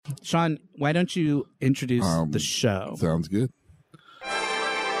Sean, why don't you introduce the show? Sounds good.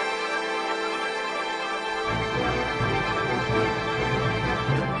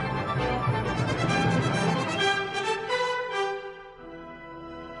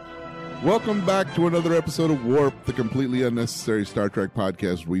 Welcome back to another episode of Warp, the completely unnecessary Star Trek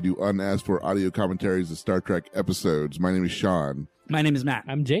podcast. We do unasked for audio commentaries of Star Trek episodes. My name is Sean. My name is Matt.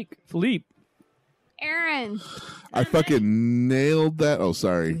 I'm Jake. Philippe. Aaron. I fucking nailed that. Oh,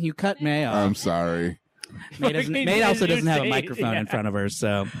 sorry. You cut May off. I'm sorry. May also doesn't have a microphone in front of her,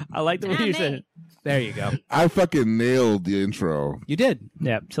 so I like the way you said it. there you go. I fucking nailed the intro. You did.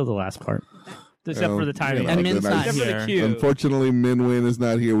 Yeah, till the last part. Except for the timing. And Min's not Except for the here. cue. Unfortunately, Minwin is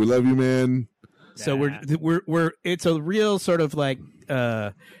not here. We love you, man. So we're it's a real sort of like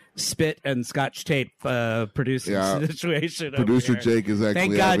spit and scotch tape producing situation. Producer over here. Jake is actually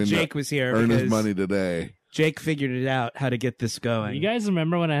Thank God having Jake to was here earn his because money today. Jake figured it out how to get this going. You guys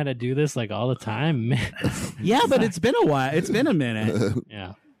remember when I had to do this like all the time? Yeah, but it's been a while. It's been a minute.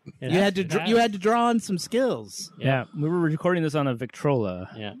 Yeah. You had to draw on some skills. Yeah, we were recording this on a Victrola.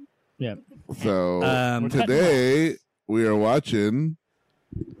 Yeah. Yeah. So today we are watching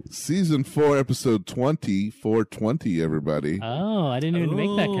season 4, episode 20, 420. Everybody, Oh, I didn't even make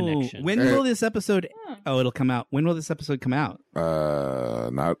that connection. When will this episode? Oh, it'll come out. When will this episode come out?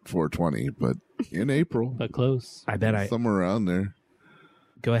 not 420, but in April, But close. I bet somewhere around there.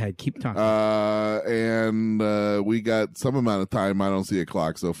 Go ahead, keep talking. And we got some amount of time. I don't see a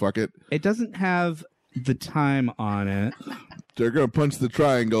clock, so fuck it. It doesn't have the time on it. They're gonna punch the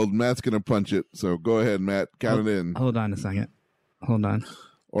triangle. Matt's gonna punch it. So go ahead, Matt. Count it in, Hold on a second. Hold on.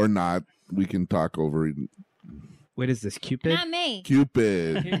 or not. We can talk over it. What is this, Cupid? Not me.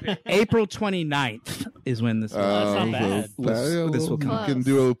 Cupid. April 29th is when this will that's not bad. This will come. We can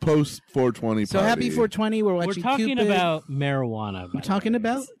do a post 420 So party. happy 420. We're We're watching talking Cupid. about marijuana. We're talking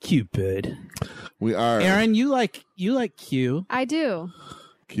about Cupid. We are. Aaron, you like Q. I do.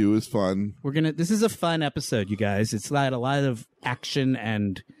 Q is fun. This is a fun episode, you guys. It's got a lot of action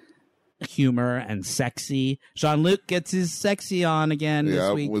and humor and sexy. Jean-Luc gets his sexy on again this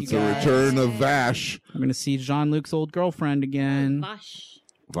Yeah, week. with you the guys. return of Vash. We're gonna see Jean-Luc's old girlfriend again.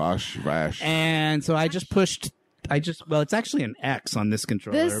 Vash. And so it's actually an X on this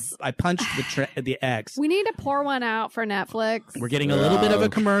controller. I punched the X. We need to pour one out for Netflix. We're getting a little bit of a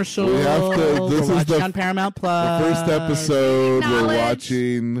commercial. We have to- this We're is watching the- on Paramount The Plus. first episode we're Knowledge.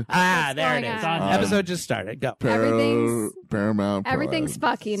 watching Ah, there it going is. on? Episode just started. Go. Everything's- Paramount Plus. Everything's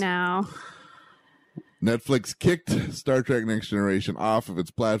fucky now. Netflix kicked Star Trek Next Generation off of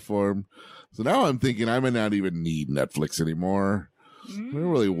its platform. So now I'm thinking I may not even need Netflix anymore. I don't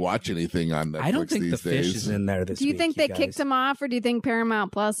really watch anything on Netflix I don't think these the days. fish is in there this Do you week, think they guys. kicked him off, or do you think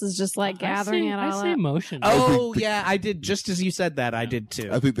Paramount Plus is just like gathering it all I say up? motion. Oh, yeah, I did. Just as you said that, I did too.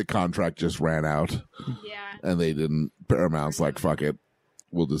 I think the contract just ran out Yeah. and they didn't. Paramount's like, fuck it.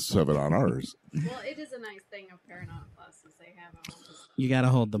 We'll just have it on ours. Well, it is a nice thing of Paramount Plus is they have all this. You got to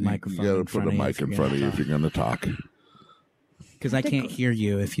hold the You microphone gotta in put front a of you mic if you're in front of you gonna if you're going to talk. Because I can't hear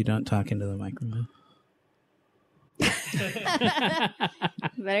you if you don't talk into the microphone.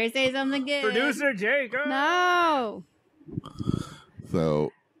 Better say something good. Producer Jake. No.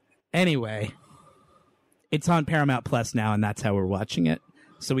 So, Anyway, it's on Paramount Plus now, and that's how we're watching it.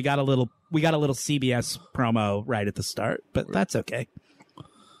 So we got a little CBS promo right at the start, but that's okay.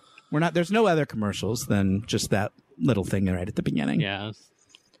 There's no other commercials than just that little thing right at the beginning. Yeah.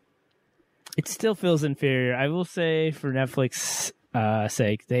 It still feels inferior. I will say, for Netflix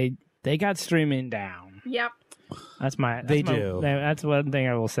sake, they got streaming down. Yep. That's They do. That's one thing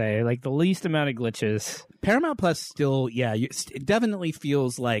I will say. Like the least amount of glitches. Paramount Plus still, it definitely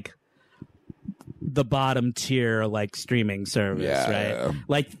feels like the bottom tier, like streaming service, Yeah. right?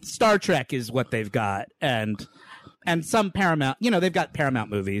 Like Star Trek is what they've got, and some Paramount, they've got Paramount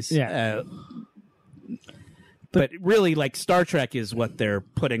movies, Yeah. but really, like Star Trek is what they're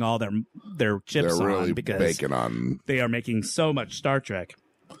putting all their chips they're really on because baking on. they are making so much Star Trek.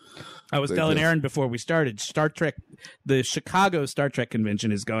 I was telling Aaron before we started, Star Trek, the Chicago Star Trek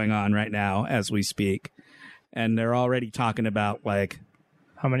convention is going on right now as we speak. And they're already talking about like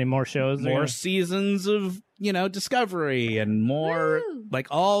How many more shows? more seasons of, Discovery and more, like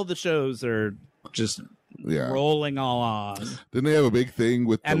all the shows are just Yeah. rolling all on. Didn't they have a big thing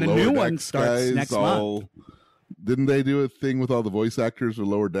with And the the Lower new one Decks starts guys next all? Didn't they do a thing with all the voice actors or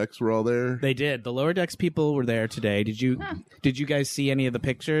Lower Decks were all there? They did. The Lower Decks people were there today. Did you guys see any of the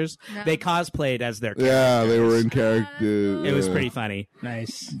pictures? No. They cosplayed as their Yeah, they were in characters. character. It was pretty funny.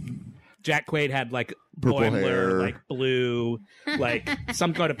 Nice. Jack Quaid had like Purple Boimler, hair. like blue, like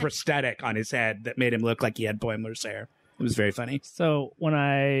some kind of prosthetic on his head that made him look like he had Boimler's hair. It was very funny. So when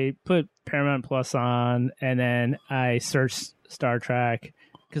I put Paramount Plus on and then I searched Star Trek,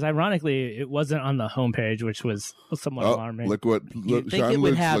 because ironically it wasn't on the homepage, which was somewhat alarming. Look what You'd think Sean it would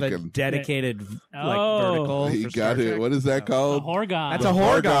Luke's have looking. a dedicated Oh. vertical. He for Star got it. Trek. What is that A called? Horgon. That's The a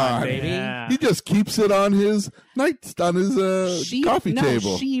Horgon, Horgon. baby. Yeah. He just keeps it on his coffee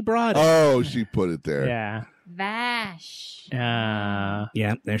table. She brought it. Oh, she put it there. Yeah. Vash. Yeah,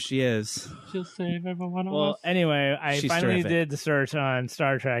 there she is. She'll save every one of Well, us. anyway, I She's finally terrific. did the search on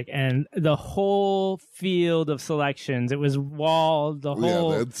Star Trek, and the whole field of selections, it was walled. The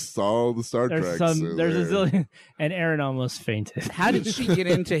whole Yeah, that's all the Star Trek. there's a zillion, and Aaron almost fainted. How did she get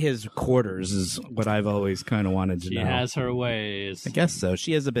into his quarters? Is what I've always kind of wanted to She know. has her ways. I guess so.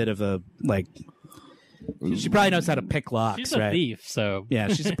 She has a bit of a like. She probably knows how to pick locks, She's a right? thief, so Yeah,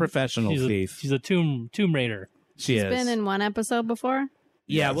 she's a professional she's thief. she's a tomb raider. She is. Been in one episode before.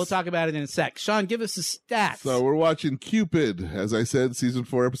 Yeah, Yes. we'll talk about it in a sec. Sean, give us the stats. So we're watching Cupid, as I said, season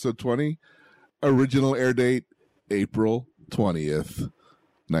 4, episode 20. Original air date April 20th,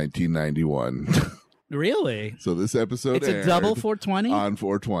 1991. Really? So this episode It's a aired double 420? on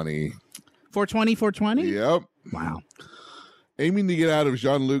 420. 420, 420? Yep. Wow. Aiming to get out of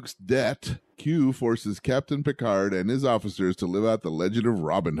Jean-Luc's debt, Q forces Captain Picard and his officers to live out the legend of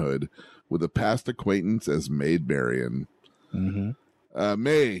Robin Hood with a past acquaintance as Maid Marian. Mm-hmm.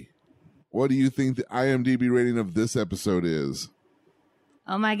 May, what do you think the IMDb rating of this episode is?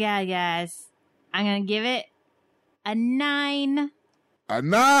 Oh my god, guys. I'm gonna give it a 9. A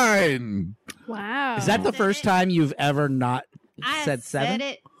 9! Wow. Is that the first time you've ever not I said 7? said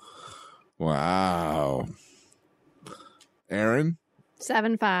it. Wow. Aaron?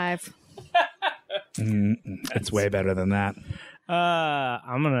 7.5? It's way better than that.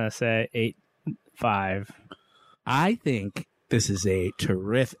 I'm gonna say 8.5. I think this is a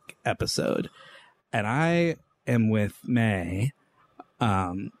terrific episode, and I am with May. So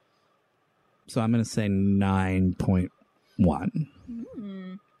I'm going to say 9.1.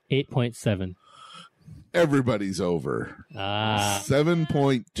 8.7. Everybody's over.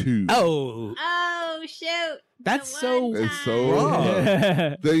 7.2. Oh, Oh, shoot. that's The so one It's so wrong.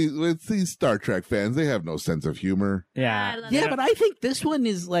 It's these Star Trek fans, they have no sense of humor. Yeah. I love Yeah, it. but I think this one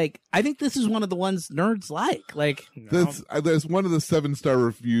is like, I think this is one of the ones nerds like. Like, There's one of the 7-star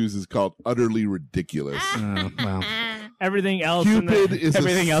reviews is called Utterly Ridiculous. oh, well, Everything else. in the- Cupid is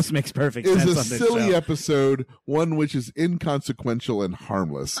everything a, else makes perfect is sense a on this silly show. episode, one which is inconsequential and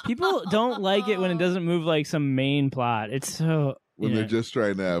harmless People don't like it when it doesn't move like some main plot. It's so. when yeah. they're just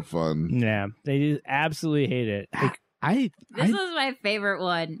trying to have fun. Yeah, they just absolutely hate it. Like, This was my favorite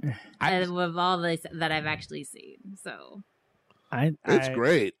one I- of all this that I've actually seen. So It's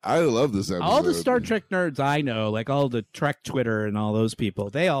great. I love this episode. all the Star Trek nerds I know, like all the Trek Twitter and all those people,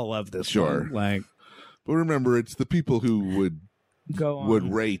 they all love this Sure. one. Like, But remember, it's the people who Go on.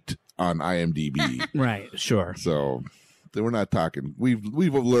 would rate on IMDb. right, sure. So we're not talking. We've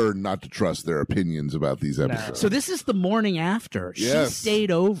learned not to trust their opinions about these episodes. So this is the morning after. Yes. She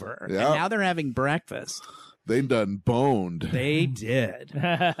stayed over, Yep. and now they're having breakfast. They done boned. They did.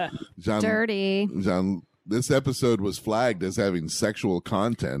 Dirty. This episode was flagged as having sexual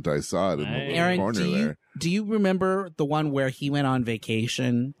content. I saw it in the little Aaron, corner there. do you remember the one where he went on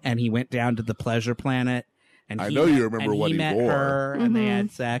vacation and he went down to the pleasure planet? And I he know met- you remember and what he met wore. her and they Mhm.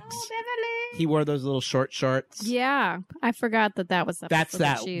 had sex. He wore those little short shorts. Yeah, I forgot that was the That's episode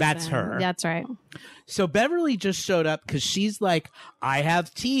that- she's that's in. her. That's right. So Beverly just showed up because she's like, I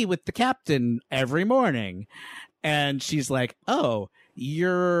have tea with the captain every morning. And she's like, oh,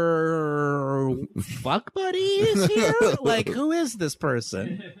 your fuck buddy is here? Like, who is this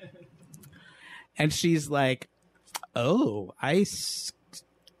person? And she's like, oh, I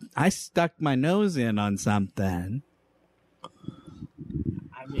stuck my nose in on something.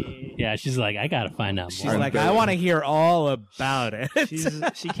 I mean, Yeah, she's like, I gotta find out She's more. like, bet. I want to hear all about it.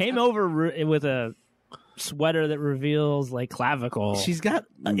 she came over with a sweater that reveals like clavicle. She's got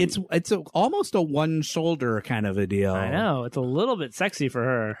it's almost a one shoulder kind of a deal. I know it's a little bit sexy for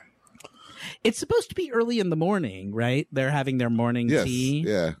her. It's supposed to be early in the morning, right? They're having their morning Yes. tea.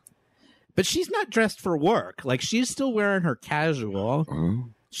 Yeah. But she's not dressed for work. Like she's still wearing her casual. Oh.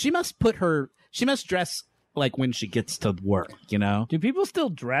 She must dress like when she gets to work, you know? Do people still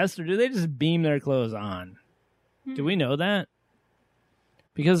dress, or do they just beam their clothes on? Do we know that?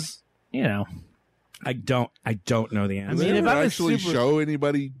 Because I don't know the Do answer. they mean, if ever I was actually super- show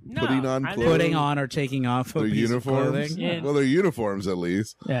anybody No, putting on I clothes? Putting on or taking off their a piece of uniforms? clothing. Yeah. Well, their uniforms at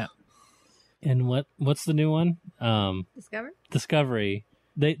least. yeah. And what's the new one? Discover. Discovery.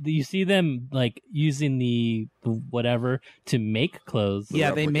 you see them like using the whatever to make clothes.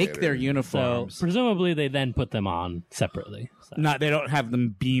 Yeah, they make their replicator. So uniforms. presumably they then put them on separately. So. They don't have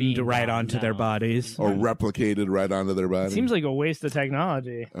them beamed Beamed right on, onto no. their bodies. Or replicated right onto their body. Seems like a waste of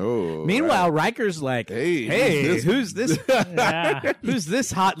technology. Oh. Meanwhile, right. Riker's like, Hey, "Hey, who's this? Yeah. Who's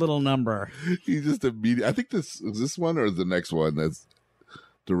this hot little number?" He just immediately. I think this is this one or the next one that's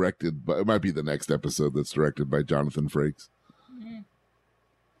directed by. It might be the next episode that's directed by Jonathan Frakes.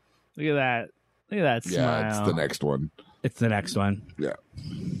 Look at that. Look at that Yeah, smile. it's the next one. It's the next one. Yeah.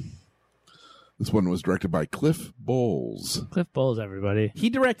 This one was directed by Cliff Bowles. Cliff Bowles, everybody. He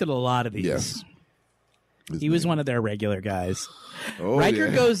directed a lot of these. Yes. He was one of their regular guys. Oh, Riker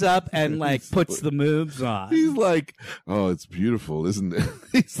yeah. goes up and like puts the moves on. He's like, oh, it's beautiful, isn't it?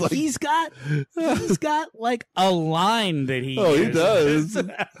 He's like, He's got like a line that he oh, he uses.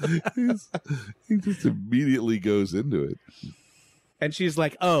 does. He just immediately goes into it. And she's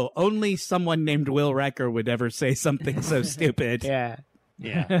like, "Oh, only someone named Will Riker would ever say something so stupid." Yeah.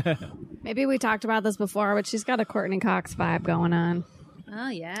 Yeah. Maybe we talked about this before, but she's got a Courtney Cox vibe going on. Oh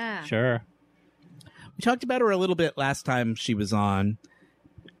yeah. Sure. We talked about her a little bit last time she was on.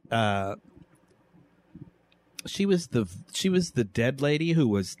 She was the dead lady who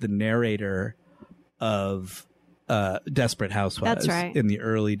was the narrator of Desperate Housewives. That's right. In the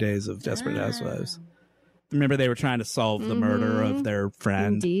early days of Desperate Housewives. Remember, they were trying to solve the murder of their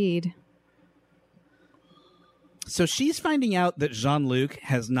friend. Indeed. So she's finding out that Jean-Luc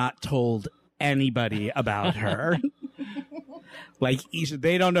has not told anybody about her. Like,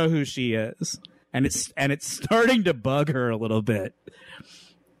 they don't know who she is. And it's starting to bug her a little bit.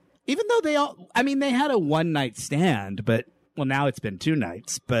 Even though they had a one-night stand, but, well, now it's been 2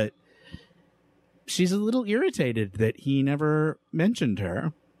 nights, but she's a little irritated that he never mentioned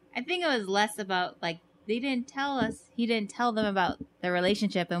her. I think it was less about like he didn't tell them about their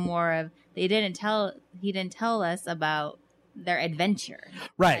relationship, and more of he didn't tell us about their adventure.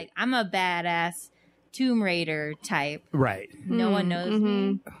 Right. Like, I'm a badass Tomb Raider type. Right. No one knows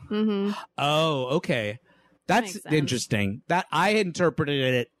me. Mm-hmm. Oh, okay. That's Makes sense. interesting. That I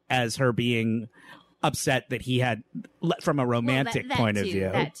interpreted it as her being upset that he had from a romantic that point of too, view.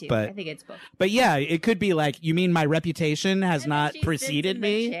 That too. But I think it's both. yeah, it could be like, you mean my reputation has not She sits preceded in the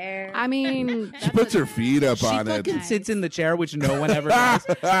me? chair. I mean, She puts her feet up She on it. fucking sits in the chair, which no one ever does,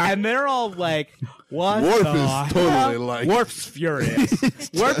 and they're all like, "What?" Worf the is hell?" totally like- Worf's furious.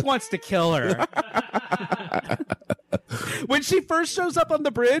 Worf wants to kill her. When she first shows up on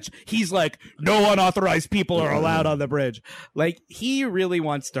the bridge, he's like, "No unauthorized people are allowed on the bridge." Like, he really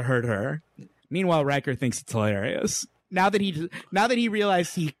wants to hurt her. Meanwhile, Riker thinks it's hilarious. Now that he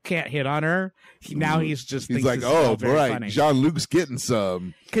realized he can't hit on her, he's just He's thinks like, this is all oh, very right, funny. Jean-Luc's getting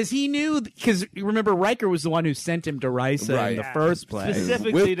some. Because remember, Riker was the one who sent him to Risa Right. in the Yeah. first place.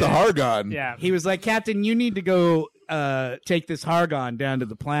 Specifically With the to- Hargon. Yeah. He was like, "Captain, you need to go take this Hargon down to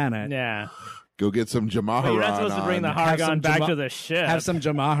the planet. Yeah. Go get some Jamaharon But you're not supposed to bring the on. Have some Hargon back Jama- to the ship. Have some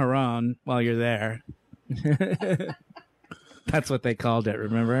Jamaharon while you're there." That's what they called it,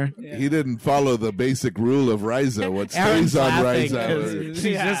 remember? He didn't follow the basic rule of Risa. What Aaron's stays on laughing Risa. 'cause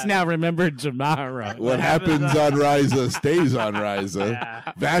she's just now remembered Jamaharon. What happens on Risa stays on Risa.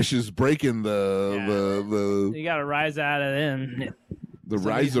 Yeah. Vash is breaking You got to rise out of in. the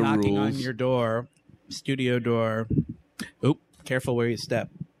Somebody's Risa knocking rules. on your door, studio door. Oop, careful where you step.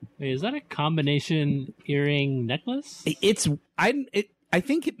 Wait, is that a combination earring necklace? I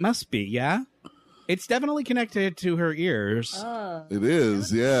think it must be, yeah. It's definitely connected to her ears. Oh. It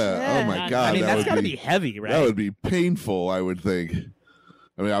is, yeah. Oh my god, I mean, that that's would got to be heavy, right? that would be painful. I would think.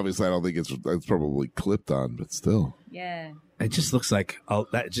 I mean, obviously, I don't think it's probably clipped on, but still. Yeah. It just looks like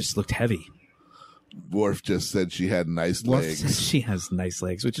that just looked heavy. Worf just said she had nice Worf legs. says she has nice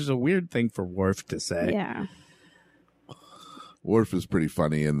legs, which is a weird thing for Worf to say. yeah. Worf is pretty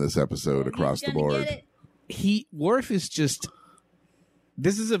funny in this episode across the He's gonna board. get it. Worf is just.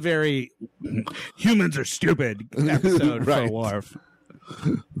 This is a very humans are stupid episode Right. for Worf.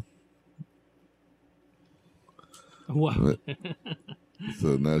 What?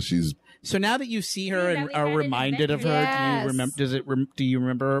 So now she's So now that you see her See, now and we are had an reminded of her, adventure. do you remember? Yes. Do you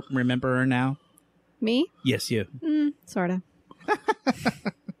remember her now? Me? Yes, you. Sort of.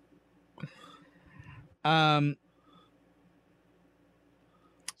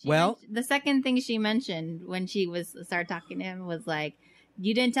 Well, The second thing she mentioned when she started talking to him was like,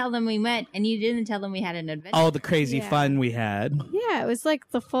 "You didn't tell them we met, and you didn't tell them we had an adventure." all the crazy Yeah. fun we had. Yeah, it was like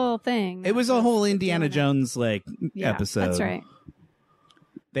the full thing. It was a whole Indiana Jones Yeah, episode. That's right.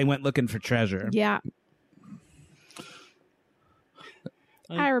 They went looking for treasure. Yeah.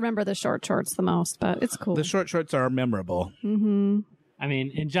 I remember the short shorts the most, but it's cool. The short shorts are memorable. Mm-hmm. I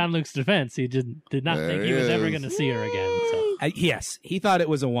mean, in John Luke's defense, he did not There think he he was ever is. going to see her again. So, Yes, he thought it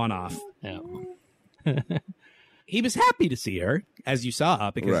was a one-off. yeah. He was happy to see her, as you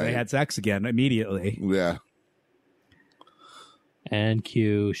saw, because they Right. had sex again immediately. Yeah. And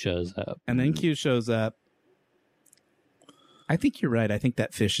Q shows up. And then Q shows up. I think you're right. I think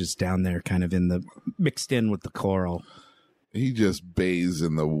that fish is down there kind of mixed in with the coral. He just bathes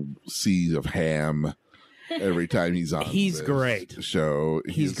in the seas of ham every time he's on. He's this great. show.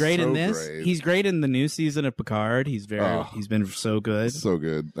 He's great in so this. great. He's great in the new season of Picard. He's been so good. so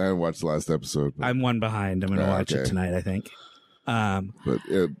good. I haven't watched the last episode, but, I'm one behind. I'm going to watch it okay. tonight, I think.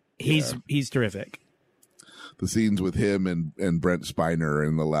 He's terrific. The scenes with him and Brent Spiner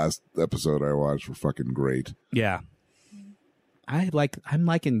in the last episode I watched were fucking great. Yeah. I'm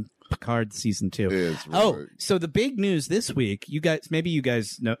liking Picard season 2. It is Oh, really- so the big news this week, you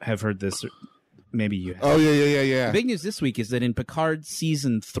guys have heard this, or maybe you have. Oh yeah. The big news this week is that in Picard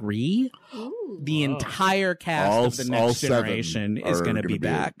season 3, the entire cast of the Next Generation is going to be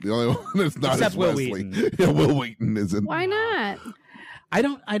back. The only one that's not Except is Will Wesley. Wheaton. Yeah, Will Wheaton isn't. Why not? I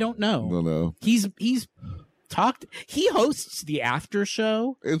don't know. No. He's talked. He hosts the after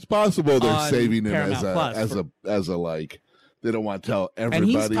show, It's possible they're On saving him Paramount Plus as a like. They don't want to tell and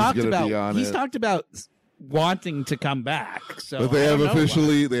everybody's going to be on he's it. talked about wanting to come back. So, But they I have don't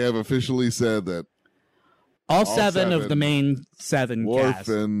know officially said that all seven seven of the main 7 Worf cast.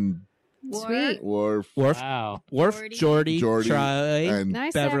 and Sweet. Worf, Wow. Worf, Geordi. Geordi, Troy, and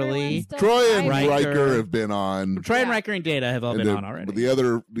Nice. Beverly, everyone's still Troy and alive. Riker have been on. Troy and Yeah. Riker and Data have all And been the- on already. But the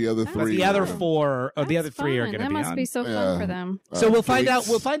other That's three, the other fun. 4, or the That's other 3 are fun. going to That be must on. be so Yeah. fun for them. So we'll find Gates, out.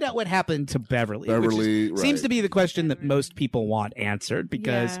 We'll find out what happened to Beverly. Beverly, which seems right. to be the question that most people want answered,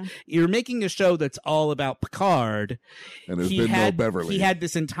 because Yeah. you're making a show that's all about Picard. and there's he been had no Beverly. He had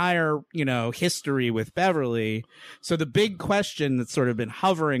this entire history with Beverly. So the big question that's sort of been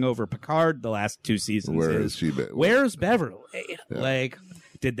hovering over Picard the last 2 seasons Where is has she been? where's Beverly? Yeah. Like,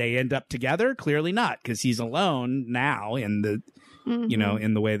 did they end up together? Clearly not, because he's alone now in the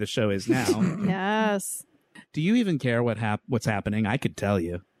in the way the show is now. Yes. Do you even care what's happening? I could tell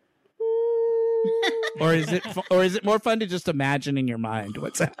you. Or is it more fun to just imagine in your mind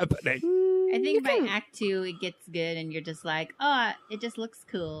what's happening? I think by Act 2 it gets good, and you're just like, oh, it just looks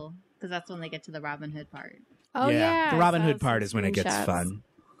cool, because that's when they get to the Robin Hood part. Oh yeah. The I Robin saw Hood part some is when it gets screenshots. fun.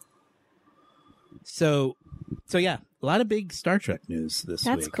 So yeah, a lot of big Star Trek news this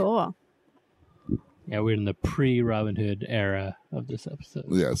That's week. cool. Yeah, we're in the pre-Robin Hood era of this episode.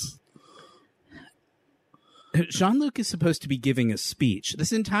 Yes. Jean-Luc is supposed to be giving a speech.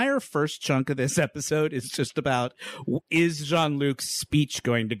 This entire first chunk of this episode is just about, is Jean-Luc's speech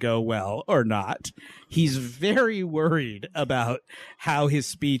going to go well or not? He's very worried about how his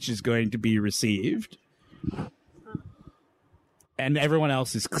speech is going to be received. And everyone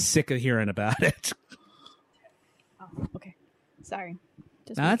else is sick of hearing about it. Oh, okay. Sorry.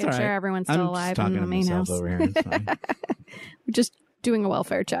 Just No, that's making all sure right. everyone's I'm still just alive talking in the to main myself house. over here. It's fine. We're just doing a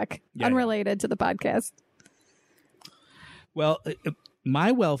welfare check, Yeah, unrelated to the podcast. Well,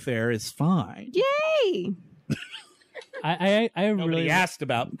 my welfare is fine. Yay! I Nobody really asked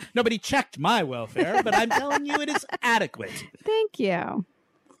about. Nobody checked my welfare, but I'm telling you, it is adequate. Thank you.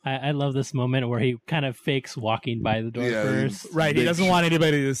 I love this moment where he kind of fakes walking by the door Yeah, first. Right, he doesn't want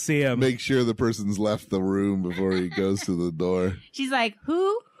anybody to see him. Make sure the person's left the room before he goes to the door. She's like,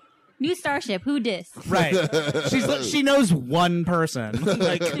 who? New Starship, who dis? Right. She knows one person.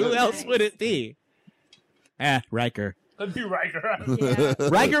 Like, who else would it be? Riker. Yeah.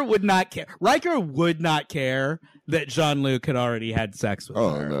 Riker would not care. Riker would not care that Jean-Luc had already had sex with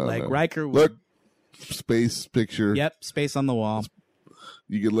Oh, her. no, like, no. Riker would. Look, space picture. Yep, space on the wall.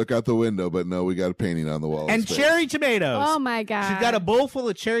 You can look out the window, but no, we got a painting on the wall. of And space. cherry tomatoes. Oh my god. She's got a bowl full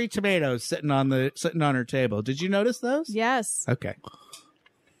of cherry tomatoes sitting on her table. Did you notice those? Yes. Okay.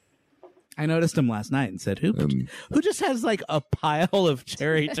 I noticed them last night and said, who just has like a pile of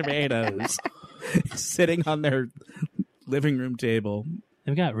cherry tomatoes sitting on their living room table?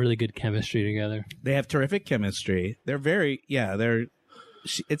 They've got really good chemistry together. They have terrific chemistry. They're very,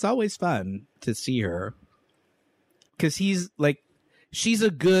 it's always fun to see her. Because she's a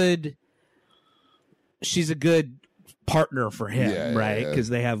good partner for him, Yeah, right? yeah. Because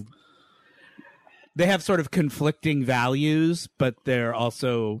they have sort of conflicting values, but they're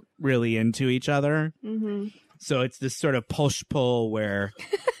also really into each other. Mm-hmm. So it's this sort of push-pull where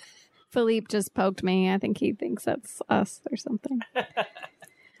Philippe just poked me. I think he thinks that's us or something.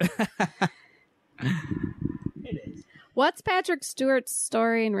 What's Patrick Stewart's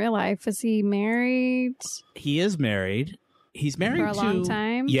story in real life? Is he married? he is married. He's married For a long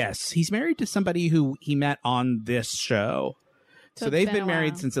time? Yes, he's married to somebody who he met on this show. So it's they've been been a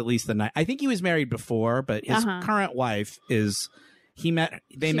married while. since at least the night. I think he was married before, but his current wife is. They She met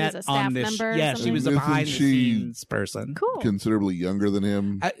was a staff on this. member or Yeah, she was a something? behind the Isn't she- scenes person. Cool. Considerably younger than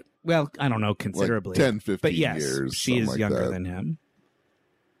him. I don't know considerably, Like 10, 15 but yes, years. she something is like younger that. than him.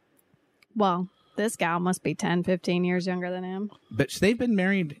 Well, this gal must be 10, 15 years younger than him. But they've been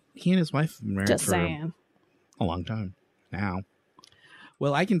married. He and his wife have been married Just for saying. a long time now.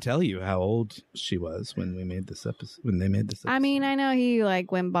 Well, I can tell you how old she was when we made this episode. When they made this episode. I mean, I know he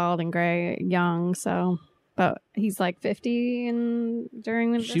like went bald and gray young, so but he's like 50 and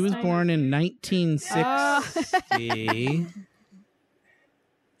during this she was time? born in 1960,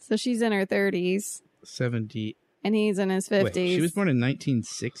 So she's in her 30s 70. and he's in his 50s. Wait, she was born in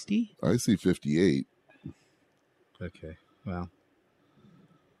 1960. I see 58. Okay, well,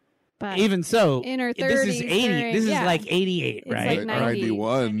 but even so, in her this is 30s 80. during- This is yeah. like 88, It's right? like 90.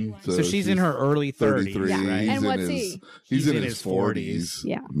 91. So she's in her early 30s, 33. right? Yeah. He's And in what's his, he? He's in his his 40s.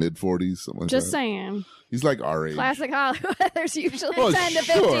 Yeah. Mid 40s, something like just that. saying, He's like our age. classic Hollywood. There's usually Well, 10 to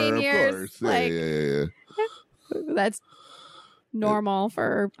 15 sure, years. Of course. Yeah, Like yeah. that's normal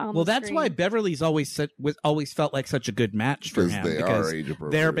for. On Well, the that's why screen. Beverly's always felt like such a good match for Because him they because are age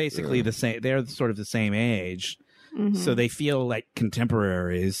appropriate. they're basically yeah. the same. They're sort of the same age, Mhm. so they feel like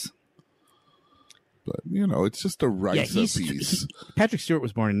contemporaries. But, it's just a rice piece. Patrick Stewart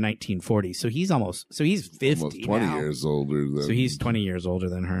was born in 1940, so he's 50 Almost 20 now. years older than. So he's 20 years older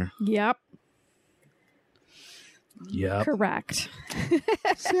than her. Yep. Yep. Correct.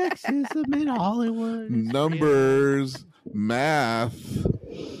 Sexism in Hollywood. Numbers, math.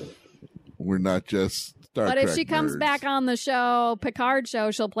 We're not just Star But Trek if she comes nerds. back on the show, Picard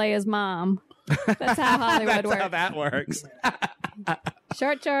show, she'll play his mom. That's how Hollywood That's how works. that works.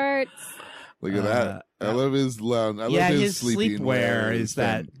 Short shorts. Look at that. I love his lounge. I yeah, love his sleeping sleepwear wear. is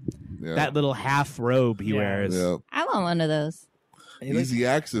that Yeah. that little half robe he Yeah. wears. Yeah. I want one of those. Easy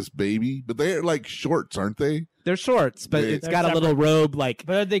access, baby. But they're like shorts, aren't they? They're shorts, but They- it's got a They're little robe like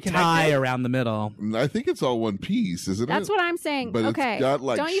But are they tie connected? around the middle. And I think it's all one piece, isn't That's it? what I'm saying. But it's okay. got,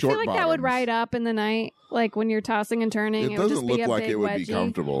 like, Don't you feel short like that would bottoms. ride up in the night? Like when you're tossing and turning, It would just doesn't be look a like big it would be wedgie.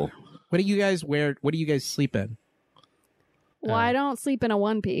 comfortable. What do you guys wear? What do you guys sleep in? Well, I don't sleep in a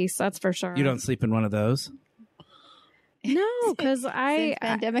one piece, that's for sure. You don't sleep in one of those? No, because Since I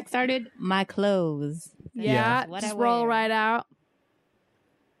pandemic started, my clothes. yeah, What just I roll wear. right out.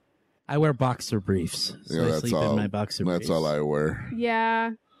 I wear boxer briefs. So Yeah, I that's sleep all. in my boxer briefs. That's all I wear. Yeah.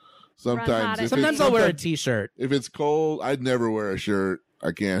 Run Sometimes, hot if at Sometimes it's, I'll wear a t-shirt. if it's cold, I'd never wear a shirt.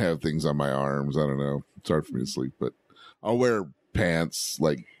 I can't have things on my arms. I don't know. It's hard for me to sleep, but I'll wear pants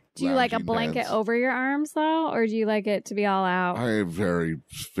like. Do you like a lounging blanket pants. over your arms though, or do you like it to be all out? I have very,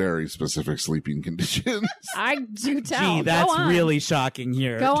 very specific sleeping conditions. I do tell. Gee, that's Go on. really shocking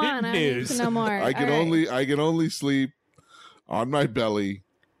here. Go on. I need News. to know more. I can All right. I can only sleep on my belly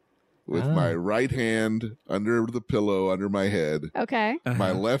with Oh. my right hand under the pillow under my head, Okay.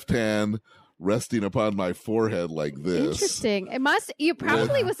 my left hand resting upon my forehead like this, Interesting. It must. You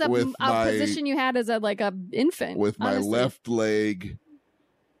probably was with a my- position you had as a infant. with my honestly. left leg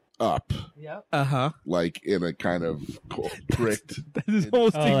up, Uh-huh. like in a kind of pricked. That is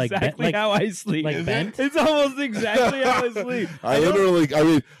almost Oh, like exactly bent- like- how I sleep. like bent? It's almost exactly how I sleep.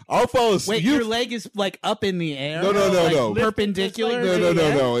 I'll fall asleep. Wait, your leg is like up in the air? No. Like perpendicular?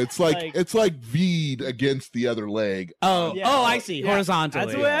 No. It's like, Like- it's like V'd against the other leg. Oh, Yeah. oh, I see. Yeah. Horizontally.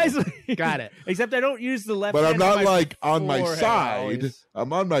 That's the way I sleep. Got it. Except I don't use the left But I'm hand not on my like on my forehead side. always.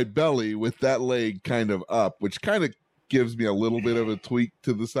 I'm on my belly with that leg kind of up, which kind of gives me a little bit of a tweak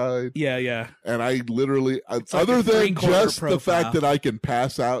to the side. Yeah, yeah. And I literally, like other a than three-quarter just the profile. fact that I can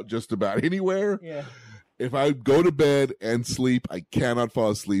pass out just about anywhere, Yeah. if I go to bed and sleep, I cannot fall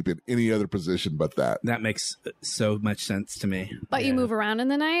asleep in any other position but that. That makes so much sense to me. But you move around in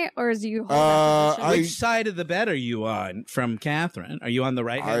the night, or is you hold Uh, that position? Which side of the bed are you on from Catherine? Are you on the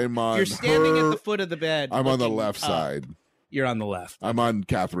right hand? I'm on You're standing her- at the foot of the bed. I'm on the looking left up. side. You're on the left. I'm on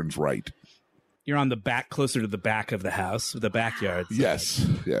Catherine's right. You're on the back, closer to the back of the house, the backyard. side. Yes.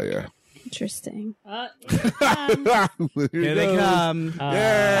 Yeah. Interesting. Here they come.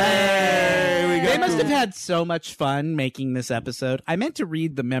 Yay! We They got must the- have had so much fun making this episode. I meant to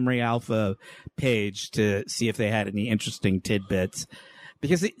read the Memory Alpha page to see if they had any interesting tidbits.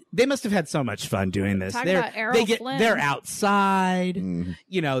 Because they must have had so much fun doing this. Talk about Errol Flynn. They're outside. Mhm.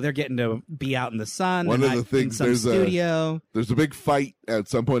 You know, they're getting to be out in the sun. One They're of the not in things- some there's a- studio. There's a big fight at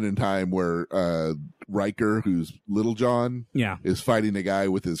some point in time where Riker, who's Little John, Yeah. is fighting a guy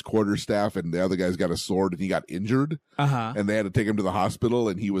with his quarterstaff, and the other guy's got a sword, and he got injured, and they had to take him to the hospital,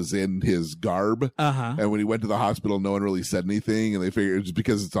 and he was in his garb. And when he went to the hospital, no one really said anything, and they figured it's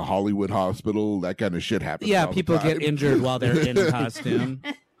because it's a Hollywood hospital, that kind of shit happens. Yeah, all the people time. get injured while they're in costume.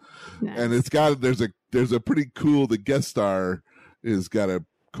 And it's got there's a pretty cool, the guest star is got a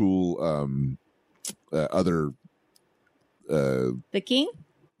cool other The king?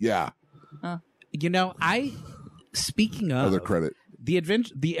 yeah, You know, speaking of other credit.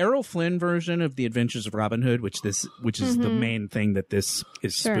 the Errol Flynn version of The Adventures of Robin Hood, which is the main thing that this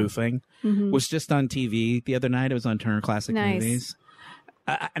is Sure. spoofing, Mhm. was just on TV the other night. It was on Turner Classic Nice. Movies,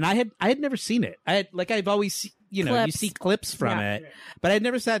 and I had never seen it. I've always you Clips. see clips from Yeah. it, but I'd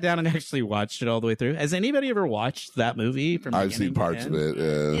never sat down and actually watched it all the way through. Has anybody ever watched that movie? From I've beginning seen to parts end? of it.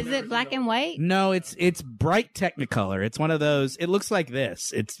 Is it black and white? No, it's bright Technicolor. It's one of those. It looks like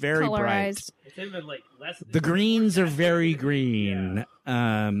this. It's very bright. Colorized. It's even like less. The greens are very green.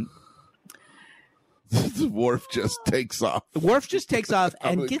 Worf just takes off. Worf just takes off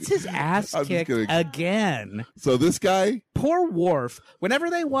and I'm gets his ass I'm just kicked kidding. again. So this guy, Poor Worf. Whenever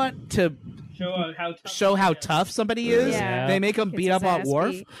they want to show how tough somebody is, Yeah. they make him Gets beat his up on ass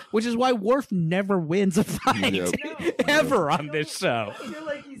Worf, beat. which is why Worf never wins a fight Yep. ever on this show.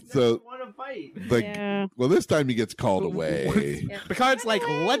 so like, Yeah. well, this time he gets called away. Picard's like,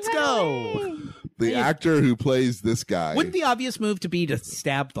 let's go. The actor who plays this guy, Wouldn't the obvious move to be to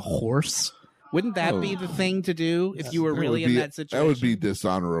stab the horse? Wouldn't that be the thing to do if you were that really would in be- that situation? That would be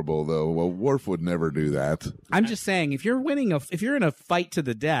dishonorable, though. Well, Worf would never do that. I'm just saying, if you're if you're in a fight to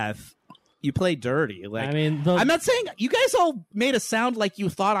the death, you play dirty. Like, I mean, I'm not saying you guys all made a sound like you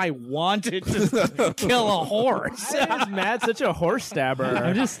thought I wanted to kill a horse. Is Matt such a horse stabber?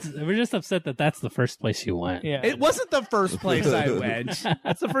 we're just upset that that's the first place you went. Yeah, It wasn't the first place I went.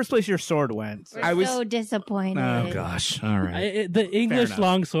 that's the first place your sword went. We're I was- so disappointed. Oh gosh! All right. The English enough.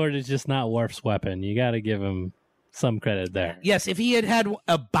 longsword is just not Worf's weapon. You got to give him some credit there. Yes, if he had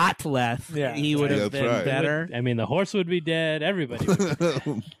a batleth, Yeah. he would have That's been right. better. I mean, the horse would be dead. Everybody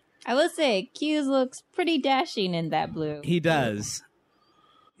would. I will say, Q's looks pretty dashing in that blue. He does.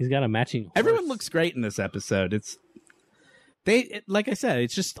 He's got a matching horse. Everyone looks great in this episode. Like I said,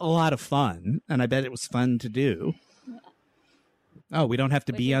 it's just a lot of fun, and I bet it was fun to do. Oh, we don't have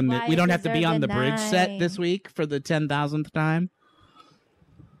to Which be is on the why we it don't have to be deserved on a the bridge set 9. this week for the 10,000th time.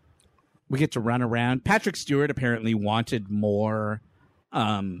 We get to run around. Patrick Stewart apparently wanted more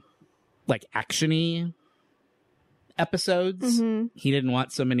like actiony episodes. He didn't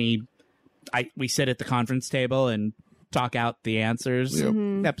want so many we sit at the conference table and talk out the answers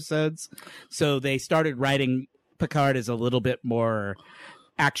Yep. episodes. So they started writing Picard as a little bit more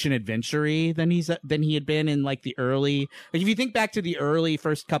action adventure-y than he had been in like the early, like if you think back to the early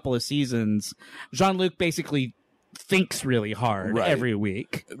first couple of seasons, Jean-Luc basically thinks really hard Right. every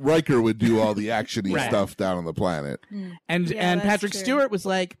week. Riker would do all the actiony Right. stuff down on the planet. And Yeah, that's Patrick true. Stewart was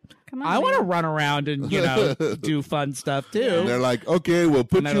like, Come on, I want to man. run around and, do fun stuff too. And they're like, okay, we'll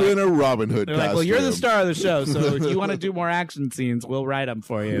put And you they're in a Robin Hood They're costume. like, well, you're the star of the show, so if you want to do more action scenes, we'll write them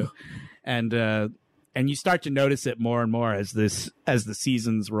for you. And you start to notice it more and more as the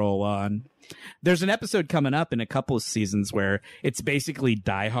seasons roll on. There's an episode coming up in a couple of seasons where it's basically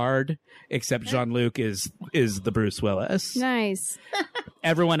Die Hard, except Jean-Luc is the Bruce Willis. Nice.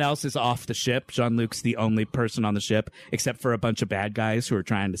 Everyone else is off the ship. Jean-Luc's the only person on the ship, except for a bunch of bad guys who are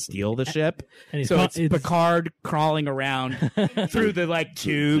trying to steal the ship. And he's So call- it's Picard crawling around through the like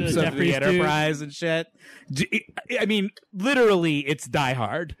tubes of Jeffrey's the Enterprise and shit. I mean, literally, it's Die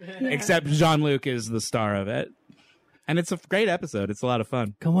Hard, except Jean-Luc is the star of it. And it's a great episode. It's a lot of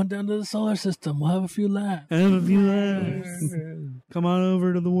fun. Come on down to the solar system. We'll have a few laughs. Have a few laughs. Come on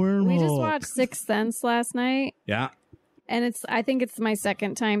over to the wormhole. We just watched Sixth Sense last night, Yeah. and I think it's my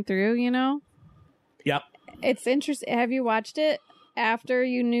second time through. Yep. It's interesting. Have you watched it after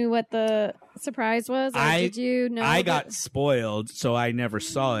you knew what the surprise was? Or did you know? I that- got spoiled, so I never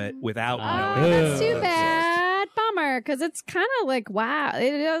saw it without Oh, knowing. that's too bad. Bummer, because it's kind of like wow.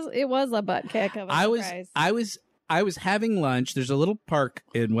 It was a butt kick of a surprise. I was having lunch. There's a little park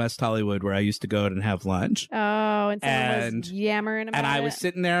in West Hollywood where I used to go and have lunch. Oh, and someone And- was yammering about And I was it.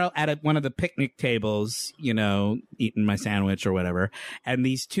 sitting there at one of the picnic tables, eating my sandwich or whatever. And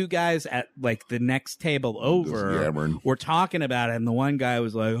these two guys at like the next table over yammering. were talking about it. And the one guy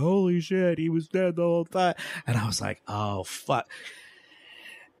was like, holy shit, he was dead the whole time. And I was like, oh, fuck.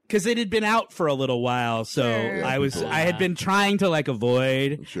 Because it had been out for a little while, so Sure. I had been trying to like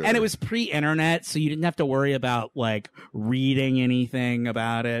avoid, Sure. and it was pre-internet, so you didn't have to worry about like reading anything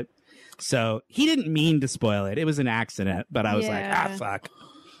about it. So he didn't mean to spoil it; it was an accident. But I was like, Yeah. fuck.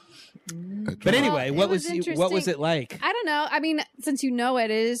 But anyway, Well, what it was what was interesting. it like? I don't know. I mean, since you know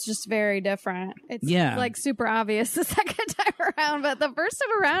it is just very different. It's Yeah. like super obvious the second time around, but the first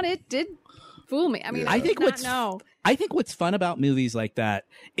time around it did fool me. I mean, Yeah. I I think think I think what's fun about movies like that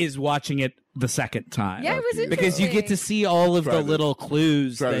is watching it the second time. Yeah, it was because you get to see all of Try the to- little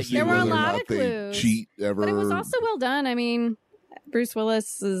clues Try to that see There you were a whether or lot not of they clues. cheat ever. But it was also well done. I mean, Bruce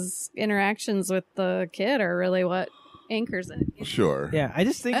Willis's interactions with the kid are really what anchors it. Sure. Yeah, I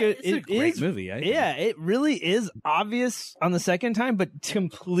just think It's a it great is movie. I think. Yeah, it really is obvious on the second time, but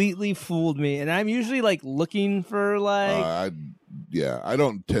completely fooled me. And I'm usually like looking for like I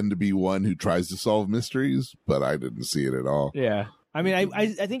don't tend to be one who tries to solve mysteries, but I didn't see it at all. yeah. I mean, I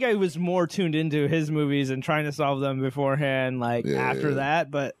think I was more tuned into his movies and trying to solve them beforehand, like Yeah, after yeah.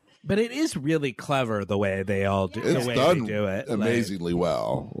 that. But But it is really clever the way they all do. It's the way done they do it. Like, amazingly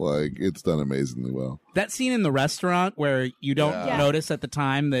well. Like it's done amazingly well. that scene in the restaurant where you don't Yeah. notice at the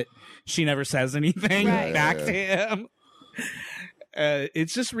time that she never says anything Right. back Yeah. to him.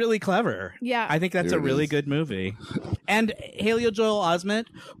 It's just really clever. Yeah. I think that's Here a it really is. good movie. And Haley Joel Osment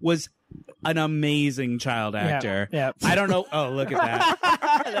was an amazing child actor. yeah. I don't know. Oh, look at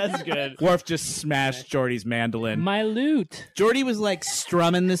that. that's good. Worf just smashed Jordy's mandolin. My loot. Jordy was like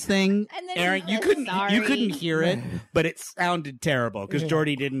strumming this thing. And then Aaron, he you said, couldn't "Sorry." you couldn't hear it, but it sounded terrible because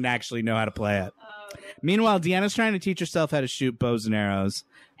Jordy didn't actually know how to play it. Meanwhile, Deanna's trying to teach herself how to shoot bows and arrows,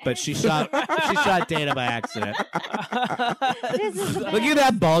 but she shot Data by accident. This is the Look at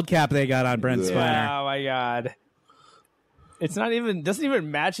that bald cap they got on Brent Yeah. Spiner. Oh my god. It's not even doesn't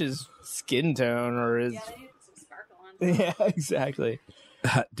even match his skin tone or his Yeah, they need some sparkle on. Yeah, exactly.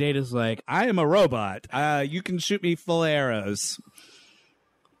 Data's like, I am a robot. You can shoot me full arrows.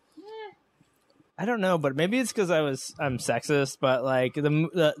 I don't know, but maybe it's because I'm sexist. But like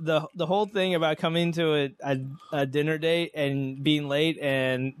the whole thing about coming to a dinner date and being late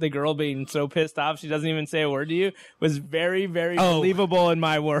and the girl being so pissed off she doesn't even say a word to you was very very Oh. believable in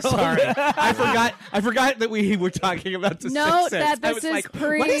my world. Sorry, I forgot that we were talking about the Note Sixth that Sense. I this was is like,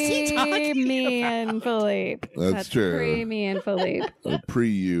 what is he talking me about? and Philippe. That's true. Pre me and Philippe. Pre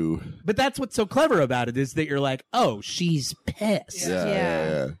you. But that's what's so clever about it is that you're like, oh, she's pissed,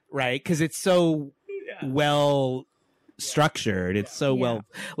 Yeah. right? Because it's so well structured. It's so well,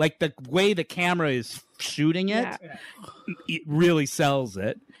 like the way the camera is shooting it, it really sells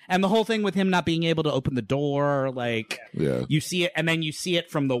it. And the whole thing with him not being able to open the door, like Yeah. you see it, and then you see it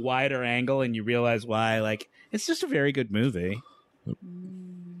from the wider angle, and you realize why. Like it's just a very good movie.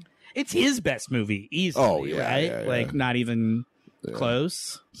 It's his best movie, easily. Oh, yeah, right? yeah, yeah. Like not even Yeah.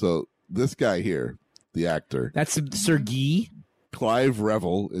 close. So this guy here, the actor, That's Sergei. Clive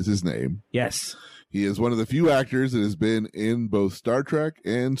Revel is his name. Yes. He is one of the few actors that has been in both Star Trek